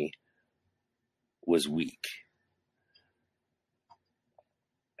from me was weak.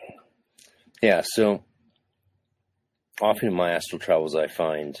 Yeah, so often in my astral travels, I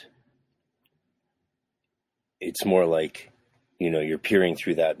find it's more like, you're peering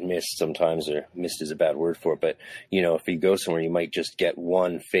through that mist sometimes, or mist is a bad word for it, but, if you go somewhere, you might just get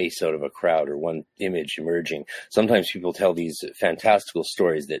one face out of a crowd or one image emerging. Sometimes people tell these fantastical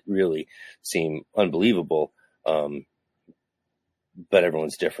stories that really seem unbelievable, but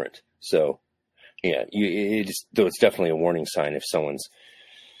everyone's different. So yeah, though it's definitely a warning sign if someone's,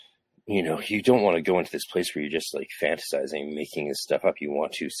 you don't want to go into this place where you're just like fantasizing, making this stuff up. You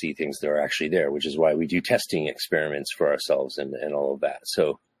want to see things that are actually there, which is why we do testing experiments for ourselves and all of that.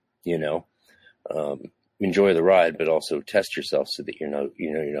 So, enjoy the ride, but also test yourself so that you're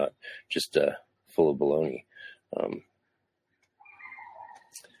not just full of baloney.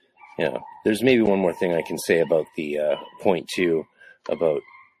 There's maybe one more thing I can say about the point two about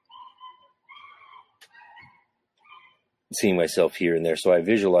seeing myself here and there. So I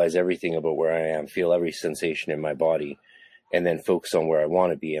visualize everything about where I am, feel every sensation in my body, and then focus on where I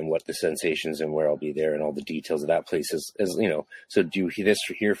want to be and what the sensations and where I'll be there and all the details of that place is, so do this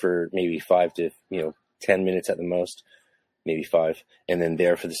here for maybe 5 to, 10 minutes at the most, maybe 5, and then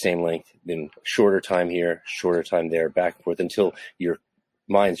there for the same length, then shorter time here, shorter time there, back and forth until your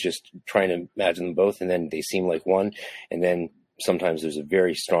mind's just trying to imagine them both. And then they seem like one. And then sometimes there's a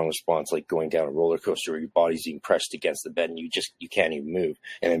very strong response, like going down a roller coaster where your body's being pressed against the bed and you can't even move.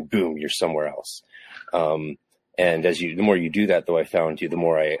 And then boom, you're somewhere else. And the more you do that, though, I found the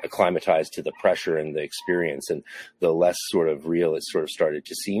more I acclimatized to the pressure and the experience, and the less sort of real it sort of started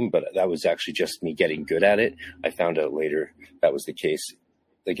to seem. But that was actually just me getting good at it. I found out later that was the case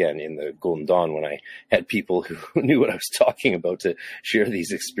again in the Golden Dawn, when I had people who knew what I was talking about to share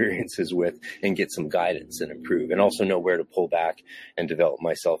these experiences with and get some guidance and improve, and also know where to pull back and develop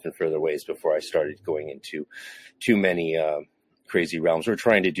myself in further ways before I started going into too many crazy realms or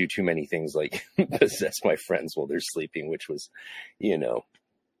trying to do too many things like possess my friends while they're sleeping, which was,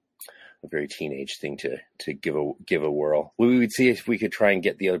 a very teenage thing to give a whirl. We would see if we could try and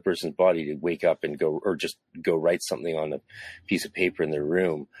get the other person's body to wake up and go, or just go write something on a piece of paper in their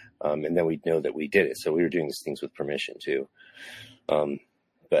room. And then we'd know that we did it. So we were doing these things with permission too.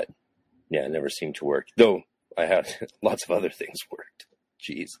 But yeah, it never seemed to work, though I had lots of other things worked.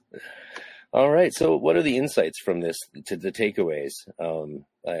 Jeez. All right. So what are the insights from this, to the takeaways?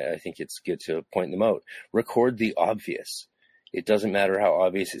 I think it's good to point them out. Record the obvious. It doesn't matter how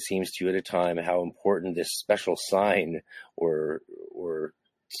obvious it seems to you at a time, how important this special sign or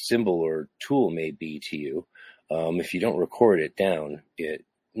symbol or tool may be to you. If you don't record it down, it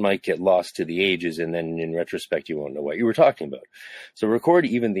might get lost to the ages, and then in retrospect, you won't know what you were talking about. So record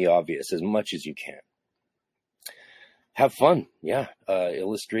even the obvious as much as you can. Have fun. Yeah.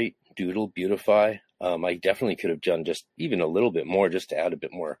 Illustrate, doodle, beautify. I definitely could have done just even a little bit more, just to add a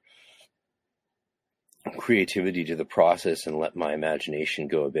bit more creativity to the process and let my imagination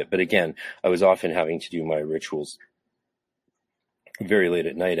go a bit. But again, I was often having to do my rituals very late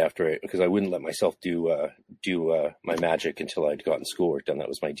at night because I wouldn't let myself do my magic until I'd gotten schoolwork done. That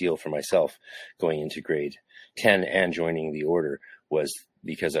was my deal for myself going into grade 10 and joining the order, was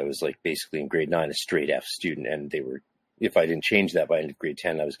because I was like basically in grade 9 a straight F student, and if I didn't change that by end of grade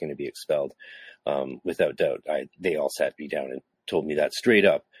 10, I was going to be expelled without doubt. They all sat me down and told me that straight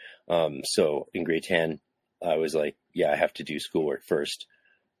up. So in grade 10, I was like, yeah, I have to do schoolwork first,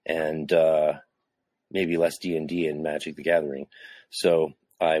 and maybe less D&D and Magic the Gathering. So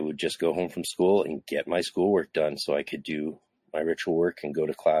I would just go home from school and get my schoolwork done so I could do my ritual work and go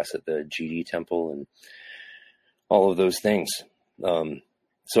to class at the GD temple and all of those things.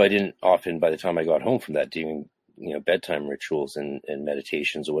 So I didn't often, by the time I got home from that, doing bedtime rituals and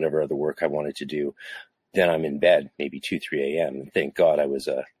meditations or whatever other work I wanted to do, then I'm in bed, maybe 2, 3 a.m. And thank God I was,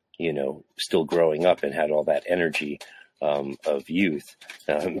 still growing up and had all that energy of youth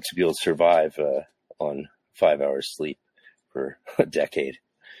to be able to survive on 5 hours sleep for a decade.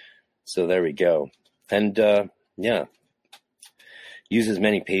 So there we go. And use as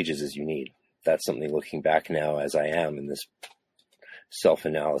many pages as you need. That's something, looking back now as I am in this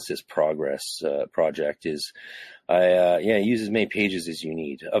self-analysis progress project, is use as many pages as you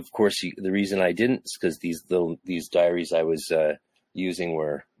need. Of course, the reason I didn't is because these diaries I was using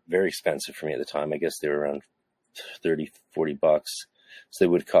were very expensive for me at the time. I guess they were around $30-40, so they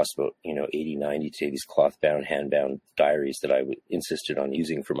would cost about $80-90 today, these cloth bound, hand bound diaries that I insisted on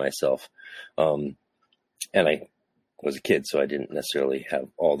using for myself. And I was a kid, so I didn't necessarily have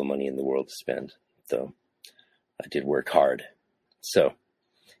all the money in the world to spend, though I did work hard. So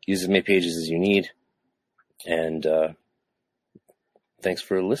use as many pages as you need. And thanks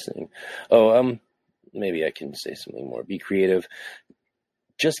for listening. Maybe I can say something more. Be creative.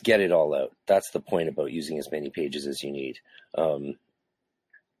 Just get it all out. That's the point about using as many pages as you need.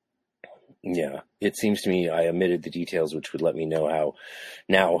 It seems to me I omitted the details, which would let me know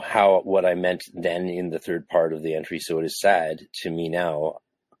what I meant then in the third part of the entry. So it is sad to me now,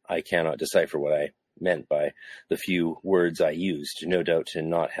 I cannot decipher what I meant by the few words I used, no doubt to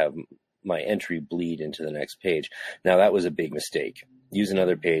not have my entry bleed into the next page. Now, that was a big mistake. Use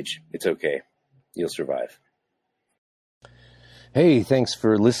another page. It's okay. You'll survive. Hey, thanks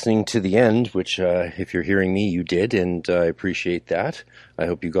for listening to the end, which if you're hearing me, you did, and I appreciate that. I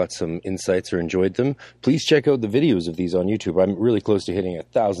hope you got some insights or enjoyed them. Please check out the videos of these on YouTube. I'm really close to hitting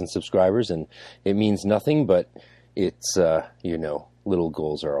 1,000 subscribers, and it means nothing, but it's, little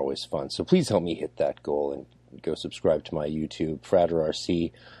goals are always fun. So please help me hit that goal and go subscribe to my YouTube, Frater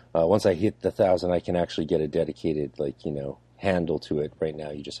RC. Once I hit the 1,000, I can actually get a dedicated, handle to it. Right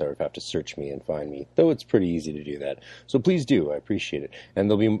now, you just sort of have to search me and find me, though it's pretty easy to do that. So please do. I appreciate it. And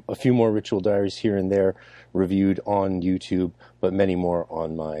there'll be a few more ritual diaries here and there reviewed on YouTube, but many more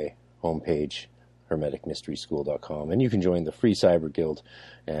on my homepage, hermeticmysteryschool.com. And you can join the free Cyber Guild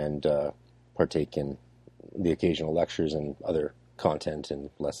and partake in the occasional lectures and other content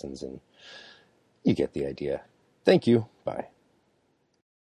and lessons, and you get the idea. Thank you. Bye.